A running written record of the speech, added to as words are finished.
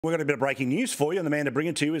We've got a bit of breaking news for you, and the man to bring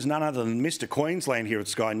it to you is none other than Mr. Queensland here at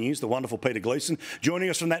Sky News, the wonderful Peter Gleeson, joining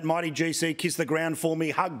us from that mighty GC. Kiss the ground for me,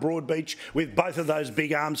 hug Broadbeach with both of those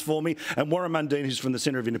big arms for me, and Warren Mundine, who's from the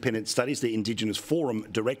Centre of Independent Studies, the Indigenous Forum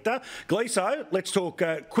Director. Gleeso, let's talk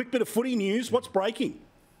a quick bit of footy news. What's breaking?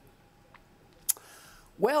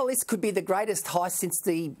 Well, this could be the greatest heist since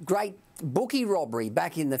the great bookie robbery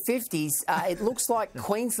back in the 50s. It looks like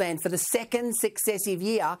Queensland, for the second successive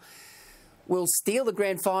year, will steal the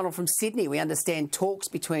grand final from Sydney. We understand talks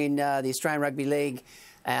between the Australian Rugby League,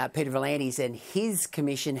 Peter Volandes and his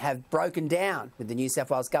commission have broken down with the New South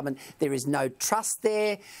Wales government. There is no trust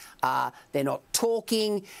there. They're not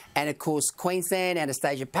talking. And, of course, Queensland,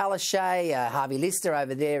 Anastasia Palaszczuk, Harvey Lister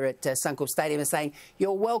over there at Suncorp Stadium are saying,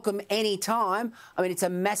 you're welcome any time. I mean, it's a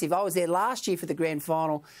massive... I was there last year for the grand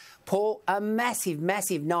final, Paul. A massive,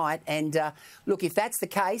 massive night. And, look, if that's the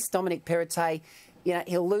case, Dominic Perrottet, you know,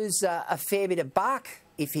 he'll lose a fair bit of buck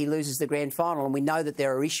if he loses the grand final. And we know that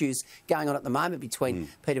there are issues going on at the moment between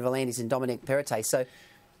Peter Volandes and Dominic Perrottet. So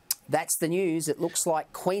that's the news. It looks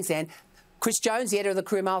like Queensland... Chris Jones, the editor of the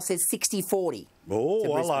Courier Mail, says 60-40. Oh,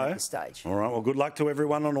 hello. At this stage. All right, well, good luck to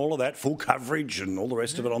everyone on all of that. Full coverage and all the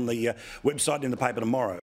rest of it on the website and in the paper tomorrow.